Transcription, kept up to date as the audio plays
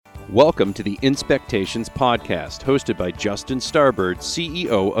Welcome to the Inspectations Podcast, hosted by Justin Starbird,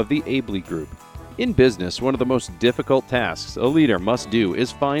 CEO of the Aebli Group. In business, one of the most difficult tasks a leader must do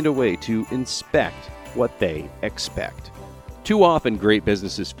is find a way to inspect what they expect. Too often, great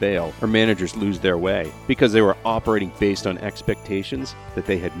businesses fail or managers lose their way because they were operating based on expectations that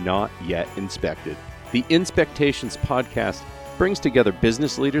they had not yet inspected. The Inspectations Podcast brings together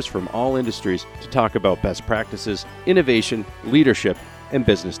business leaders from all industries to talk about best practices, innovation, leadership, and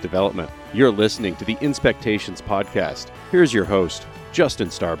business development. You're listening to the Inspectations Podcast. Here's your host, Justin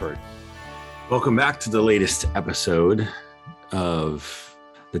Starbird. Welcome back to the latest episode of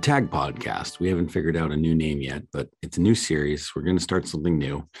the Tag Podcast. We haven't figured out a new name yet, but it's a new series. We're going to start something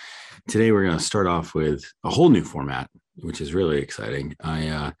new. Today, we're going to start off with a whole new format, which is really exciting.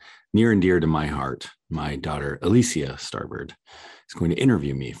 Near and dear to my heart, my daughter, Alicia Starbird, is going to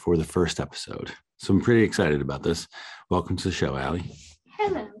interview me for the first episode. So I'm pretty excited about this. Welcome to the show, Allie.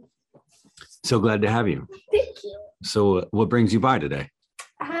 Hello. So glad to have you. Thank you. So what brings you by today?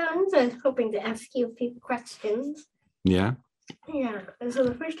 I'm just hoping to ask you a few questions. Yeah? Yeah. And so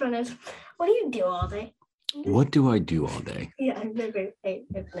the first one is, what do you do all day? What do I do all day? Yeah, I've never been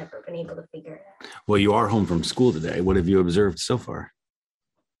able to figure it out. Well, you are home from school today. What have you observed so far?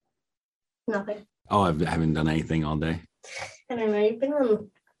 Nothing. Oh, I haven't done anything all day. And I've been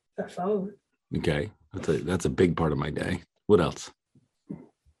on the phone. Okay. That's a big part of my day. What else?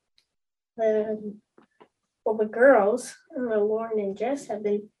 Well, the girls, Lauren and Jess have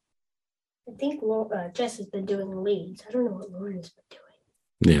been, I think Jess has been doing leads. I don't know what Lauren's been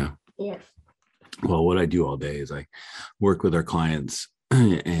doing. Yeah. Yeah. Well, what I do all day is I work with our clients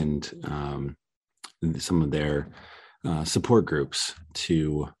and some of their support groups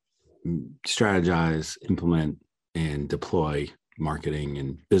to strategize, implement, and deploy marketing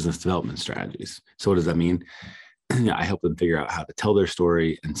and business development strategies. So what does that mean? I help them figure out how to tell their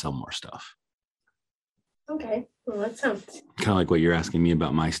story and sell more stuff. Okay. Well, that sounds kind of like what you're asking me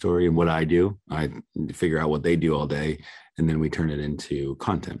about my story and what I do. I figure out what they do all day, and then we turn it into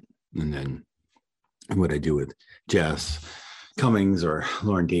content. And then what I do with Jess Cummings or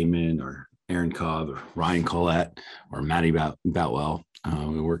Lauren Damon or Aaron Cobb or Ryan Collette or Maddie Boutwell,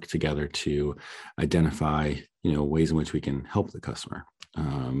 we work together to identify, ways in which we can help the customer.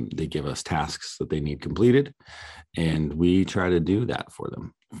 They give us tasks that they need completed, and we try to do that for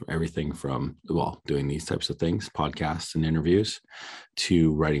them. For everything from, doing these types of things, podcasts and interviews,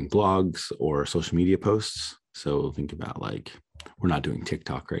 to writing blogs or social media posts. So think about we're not doing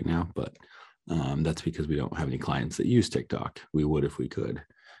TikTok right now, but that's because we don't have any clients that use TikTok. We would if we could.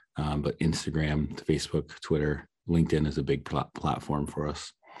 But Instagram, Facebook, Twitter, LinkedIn is a big platform for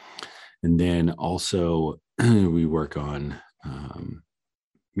us. And then also we work on,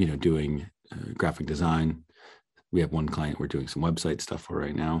 doing graphic design. We have one client we're doing some website stuff for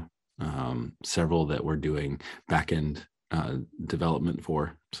right now. Several that we're doing back-end development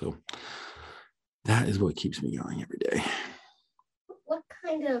for. So that is what keeps me going every day. What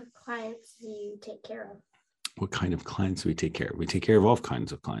kind of clients do you take care of? What kind of clients do we take care of? We take care of all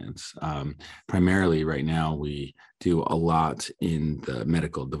kinds of clients. Primarily right now, we do a lot in the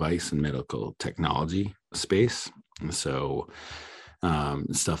medical device and medical technology space. And so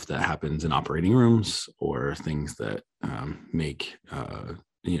stuff that happens in operating rooms or things that make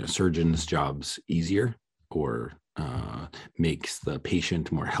surgeons' jobs easier or makes the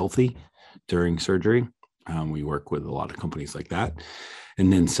patient more healthy during surgery. We work with a lot of companies like that.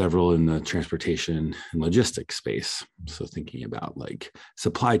 And then several in the transportation and logistics space. So thinking about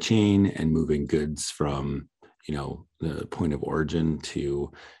supply chain and moving goods from, the point of origin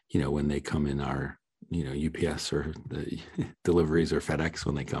to, when they come in our, UPS or the deliveries or FedEx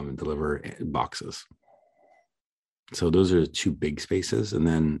when they come and deliver boxes. So those are two big spaces. And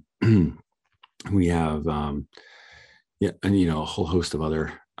then we have, a whole host of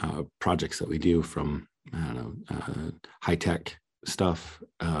other projects that we do from, high tech stuff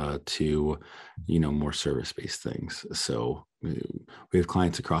to, more service-based things. So we have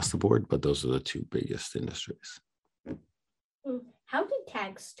clients across the board, but those are the two biggest industries. How did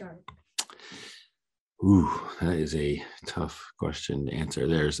tags start? Ooh, that is a tough question to answer.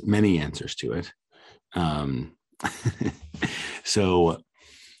 There's many answers to it. So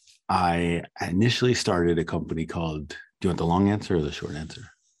I initially started a company called, do you want the long answer or the short answer?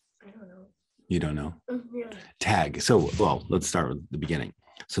 I don't know. You don't know? Yeah. Tag. So, let's start with the beginning.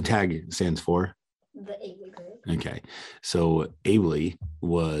 So tag stands for? The Aebli Group. Okay. So Aebli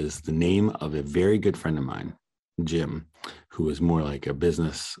was the name of a very good friend of mine, Jim, who was more like a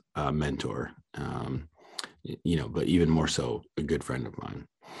business mentor, but even more so a good friend of mine.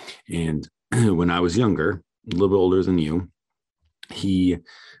 And when I was younger, a little bit older than you, he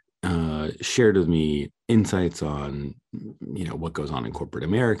shared with me insights on, what goes on in corporate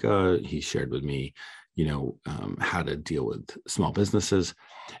America. He shared with me, how to deal with small businesses.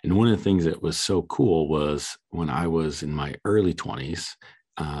 And one of the things that was so cool was when I was in my early 20s,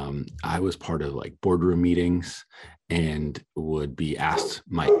 I was part of like boardroom meetings and would be asked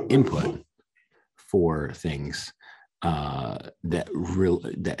my input for things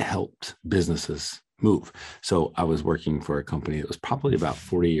that helped businesses move. So I was working for a company that was probably about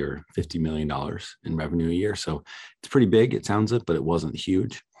 $40 or $50 million in revenue a year. So it's pretty big. It sounds it, but it wasn't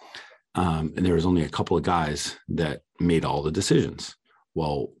huge. And there was only a couple of guys that made all the decisions.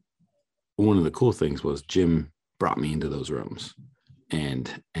 Well, one of the cool things was Jim brought me into those rooms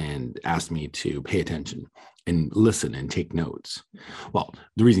and asked me to pay attention and listen and take notes. Well,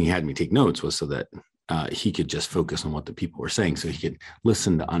 the reason he had me take notes was so that he could just focus on what the people were saying, so he could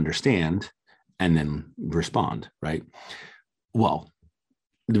listen to understand and then respond, right? Well,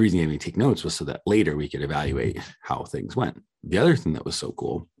 the reason he had me take notes was so that later we could evaluate how things went. The other thing that was so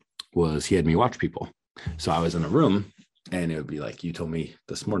cool was he had me watch people. So I was in a room and it would be like, you told me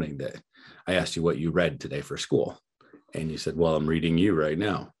this morning that I asked you what you read today for school. And you said, well, I'm reading you right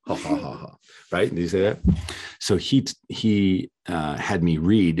now. Ha, ha, ha, ha. Right? Did you say that? So he had me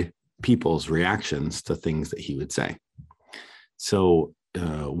read people's reactions to things that he would say. So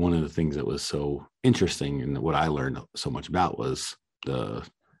one of the things that was so interesting and what I learned so much about was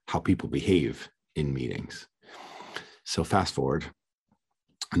how people behave in meetings. So fast forward,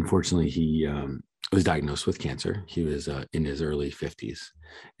 unfortunately, he was diagnosed with cancer. He was in his early 50s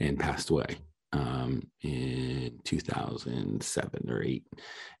and passed away in 2007 or 8.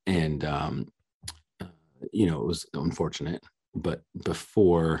 And, it was unfortunate, but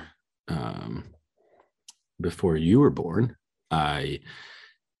before you were born, I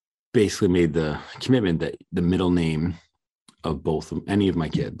basically made the commitment that the middle name of any of my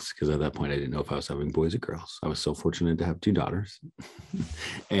kids, because at that point I didn't know if I was having boys or girls. I was so fortunate to have 2 daughters,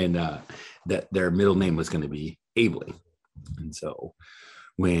 and that their middle name was going to be Aebli. And so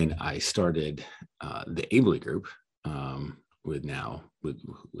when I started the Aebli Group with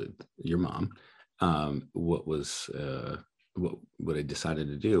your mom, what I decided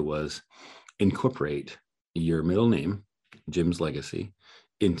to do was incorporate your middle name, Jim's legacy,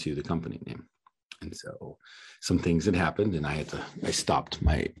 into the company name. And so some things had happened, and I stopped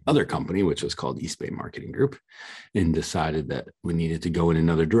my other company, which was called East Bay Marketing Group, and decided that we needed to go in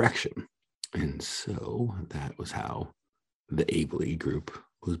another direction. And so that was how the Aebli Group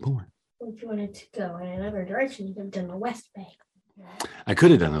was born. If you wanted to go in another direction, you could have done the West Bay. I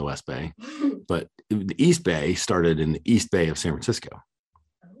could have done the West Bay, but the East Bay started in the East Bay of San Francisco.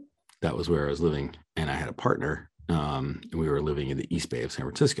 That was where I was living, and I had a partner. We were living in the East Bay of San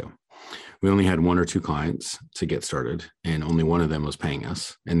Francisco. We only had 1 or 2 clients to get started, and only one of them was paying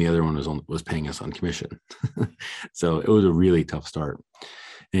us, and the other one was paying us on commission. So it was a really tough start.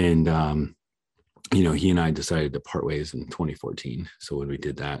 And he and I decided to part ways in 2014. So when we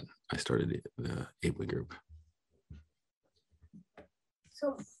did that, I started the Aebli Group.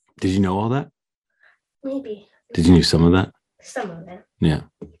 So did you know all that? Maybe. Did you know some of that? Some of it. Yeah.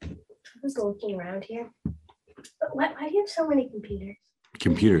 I was looking around here. But why do you have so many computers?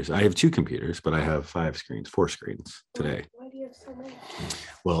 Computers. I have 2 computers, but I have 4 screens today. Why do you have so many?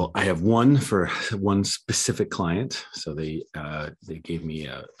 Well, I have one for one specific client. So they gave me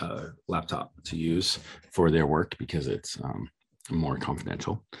a laptop to use for their work because it's more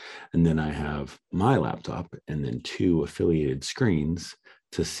confidential. And then I have my laptop and then 2 affiliated screens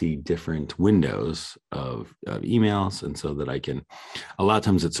to see different windows of emails. And so that a lot of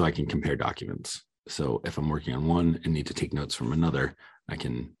times it's so I can compare documents. So if I'm working on one and need to take notes from another, I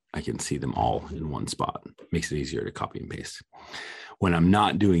can see them all in one spot. Makes it easier to copy and paste. When I'm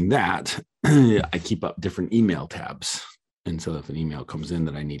not doing that, I keep up different email tabs. And so if an email comes in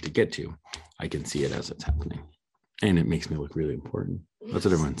that I need to get to, I can see it as it's happening. And it makes me look really important. That's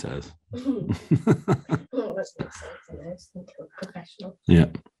what everyone says. Professional. Yeah.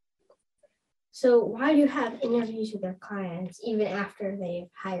 So why do you have interviews with your clients even after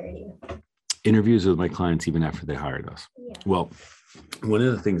they've hired you? Interviews with my clients even after they hired us. Yeah. Well, one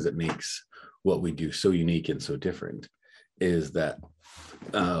of the things that makes what we do so unique and so different is that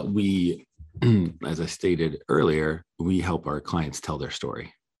we, as I stated earlier, we help our clients tell their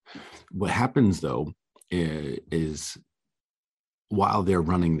story. What happens though is while they're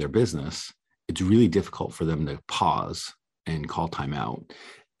running their business, it's really difficult for them to pause and call time out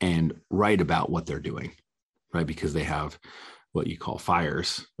and write about what they're doing, right? Because they have what you call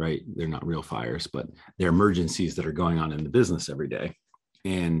fires, right? They're not real fires, but they're emergencies that are going on in the business every day.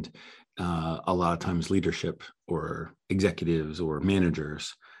 And a lot of times leadership or executives or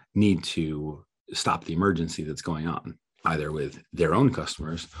managers need to stop the emergency that's going on, either with their own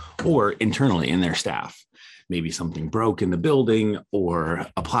customers or internally in their staff. Maybe something broke in the building, or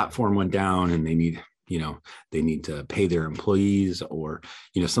a platform went down and they need to pay their employees, or,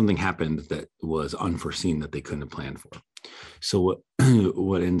 something happened that was unforeseen that they couldn't have planned for. So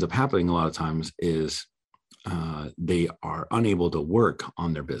what ends up happening a lot of times is they are unable to work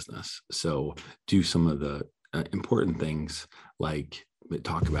on their business. So do some of the important things, like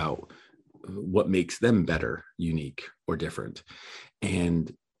talk about what makes them better, unique, or different.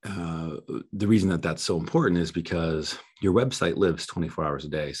 And the reason that that's so important is because your website lives 24 hours a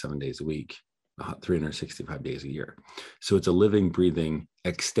day, 7 days a week, 365 days a year. So it's a living, breathing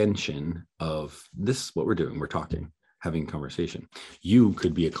extension of this, what we're doing. We're talking, having conversation. You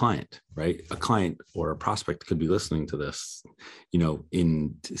could be a client, right? A client or a prospect could be listening to this,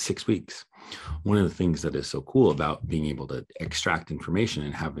 in 6 weeks. One of the things that is so cool about being able to extract information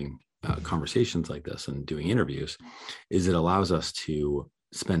and having conversations like this and doing interviews is it allows us to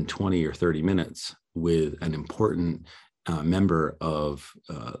spend 20 or 30 minutes with an important member of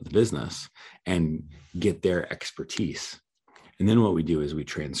the business and get their expertise. And then what we do is we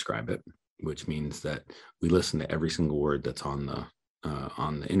transcribe it, which means that we listen to every single word that's on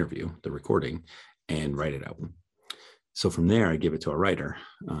the interview, the recording, and write it out. So from there, I give it to a writer,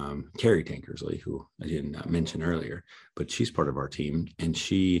 Carrie Tankersley, who I didn't mention earlier, but she's part of our team, and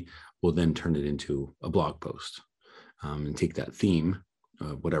she will then turn it into a blog post and take that theme,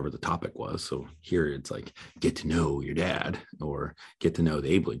 whatever the topic was. So here it's like, get to know your dad, or get to know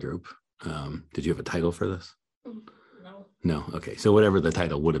the Aebli Group. Did you have a title for this? No. Okay. So whatever the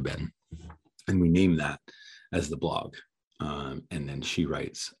title would have been. And we name that as the blog. And then she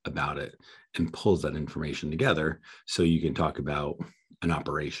writes about it and pulls that information together so you can talk about an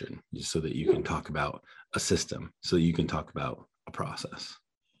operation, so that you can talk about a system, so you can talk about a process.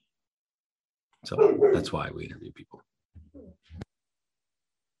 So that's why we interview people.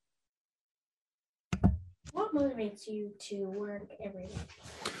 What motivates you to work every day?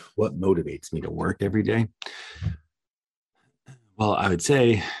 What motivates me to work every day? Well, I would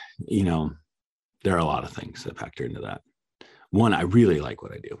say, there are a lot of things that factor into that. One, I really like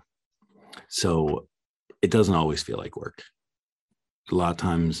what I do. So it doesn't always feel like work. A lot of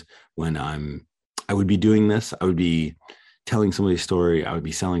times when I would be doing this, I would be telling somebody a story, I would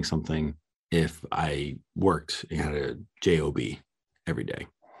be selling something if I worked and had a job every day.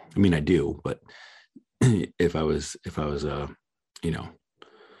 I mean, I do, but if I was an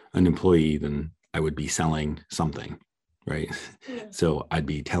employee, then I would be selling something, right? Yeah. So I'd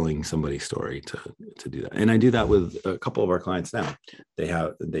be telling somebody's story to do that. And I do that with a couple of our clients now. They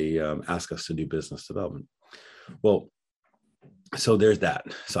ask us to do business development. Well, so there's that.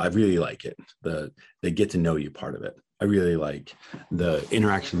 So I really like it. They get to know you part of it. I really like the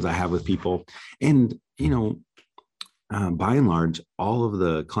interactions I have with people. And, by and large, all of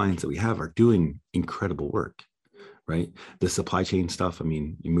the clients that we have are doing incredible work, right? The supply chain stuff, I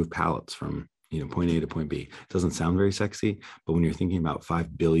mean, you move pallets from, point A to point B. It doesn't sound very sexy, but when you're thinking about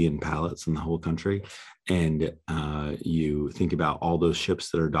 5 billion pallets in the whole country, and you think about all those ships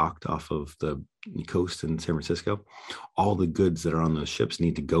that are docked off of the coast in San Francisco, all the goods that are on those ships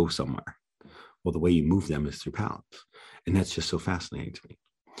need to go somewhere. Well, the way you move them is through pallets. And that's just so fascinating to me.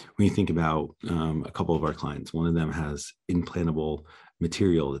 When you think about a couple of our clients, one of them has implantable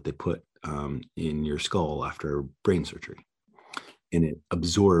material that they put in your skull after brain surgery, and it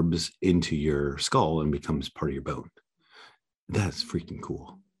absorbs into your skull and becomes part of your bone. That's freaking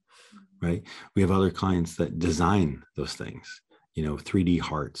cool, right? We have other clients that design those things, 3D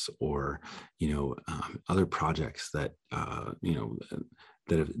hearts, or, other projects that,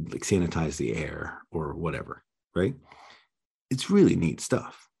 that have like sanitized the air or whatever, right? It's really neat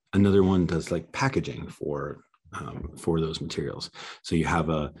stuff. Another one does like packaging for those materials. So you have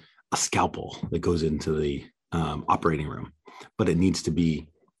a scalpel that goes into the operating room, but it needs to be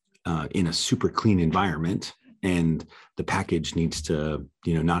in a super clean environment, and the package needs to,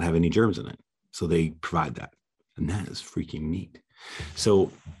 not have any germs in it. So they provide that, and that is freaking neat.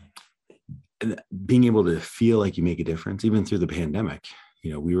 So being able to feel like you make a difference, even through the pandemic,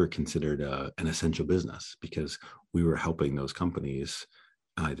 we were considered an essential business because we were helping those companies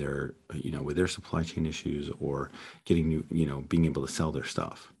either, with their supply chain issues, or getting new, being able to sell their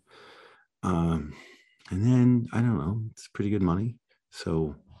stuff. And then, I don't know, it's pretty good money.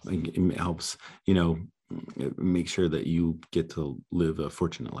 So it helps, make sure that you get to live a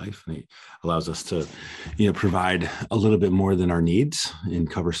fortunate life. And it allows us to, provide a little bit more than our needs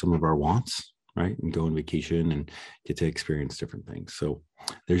and cover some of our wants, right? And go on vacation and get to experience different things. So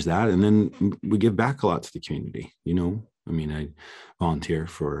there's that. And then we give back a lot to the community. I mean, I volunteer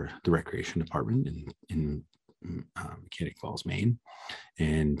for the recreation department in Mechanic Falls, Maine,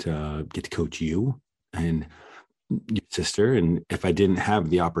 and get to coach you and your sister. And if I didn't have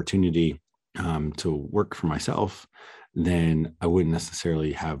the opportunity to work for myself, then I wouldn't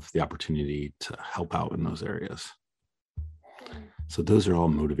necessarily have the opportunity to help out in those areas. So those are all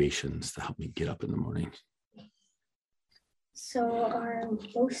motivations to help me get up in the morning. So are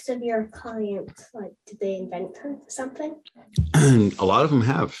most of your clients, like, did they invent something? A lot of them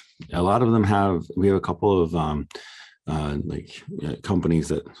have. We have a couple of companies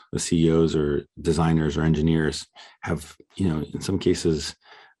that the CEOs or designers or engineers have, in some cases,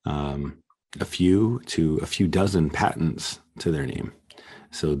 a few dozen patents to their name.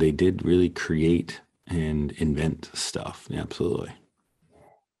 So they did really create and invent stuff. Yeah, absolutely.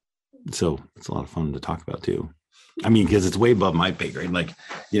 So it's a lot of fun to talk about too. I mean, because it's way above my pay grade. Like,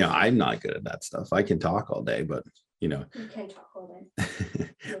 I'm not good at that stuff. I can talk all day, but you can talk all day.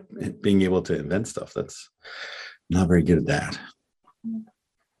 Being able to invent stuff, that's not very good at that.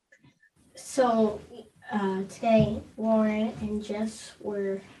 So today, Lauren and Jess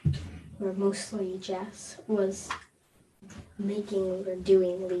were mostly Jess was making or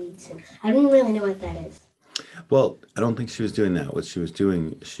doing leads, and I don't really know what that is. Well, I don't think she was doing that. What she was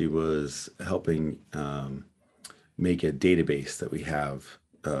doing, she was helping make a database that we have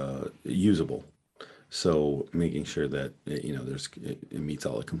usable. So making sure that it meets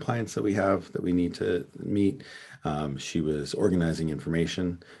all the compliance that we have that we need to meet. She was organizing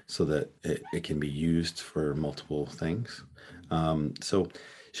information so that it can be used for multiple things. So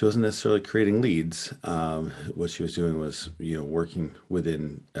she wasn't necessarily creating leads. What she was doing was, working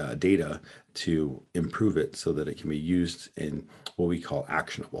within data to improve it so that it can be used in what we call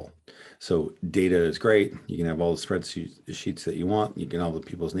actionable. So data is great. You can have all the spreadsheets that you want. You can have all the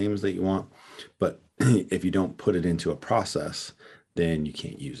people's names that you want. But if you don't put it into a process, then you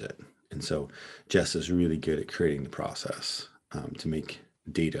can't use it. And so Jess is really good at creating the process to make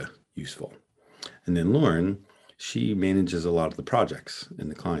data useful. And then Lauren, she manages a lot of the projects and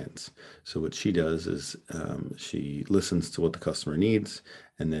the clients. So what she does is she listens to what the customer needs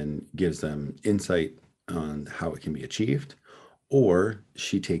and then gives them insight on how it can be achieved, or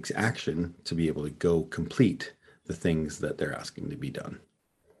she takes action to be able to go complete the things that they're asking to be done.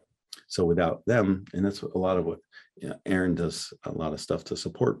 So without them, and that's a lot of what Aaron does, a lot of stuff to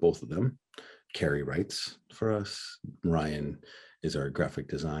support both of them. Carrie writes for us. Ryan is our graphic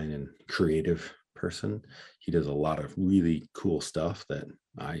design and creative person. He does a lot of really cool stuff that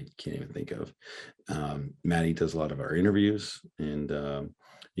I can't even think of. Maddie does a lot of our interviews and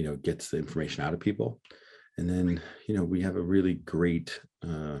gets the information out of people. And then we have a really great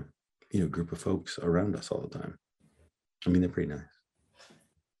group of folks around us all the time. I mean, they're pretty nice.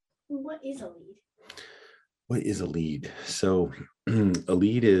 What is a lead? What is a lead? So a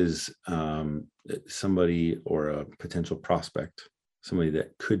lead is somebody or a potential prospect, somebody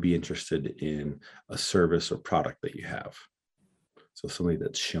that could be interested in a service or product that you have. So somebody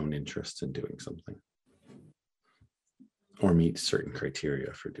that's shown interest in doing something or meets certain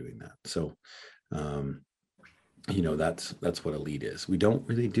criteria for doing that. So, that's what a lead is. We don't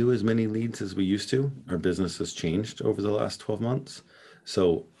really do as many leads as we used to. Our business has changed over the last 12 months.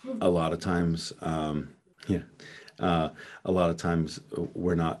 So a lot of times,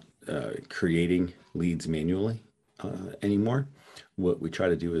 we're not creating leads manually anymore. What we try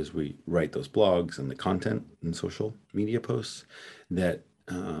to do is we write those blogs and the content and social media posts that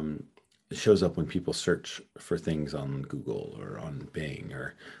shows up when people search for things on Google or on Bing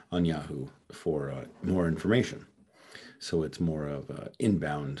or on Yahoo for more information. So it's more of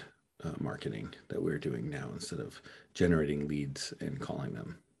inbound marketing that we're doing now instead of generating leads and calling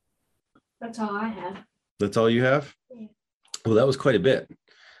them. That's all I have. That's all you have? Yeah. Well, that was quite a bit.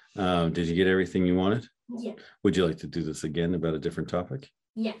 Did you get everything you wanted? Yeah. Would you like to do this again about a different topic?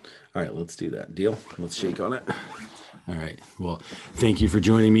 Yeah. All right, let's do that. Deal? Let's shake on it. All right. Well, thank you for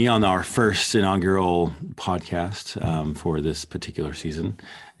joining me on our first inaugural podcast for this particular season.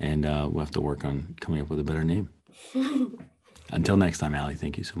 And we'll have to work on coming up with a better name. Until next time, Allie,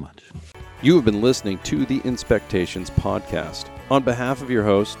 thank you so much. You have been listening to the Inspectations Podcast. On behalf of your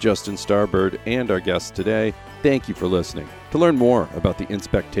host, Justin Starbird, and our guest today, thank you for listening. To learn more about the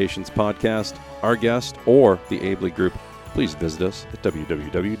Inspectations Podcast, our guest, or the Aebli Group, please visit us at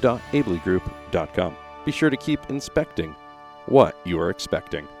www.aebligroup.com. Be sure to keep inspecting what you are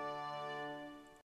expecting.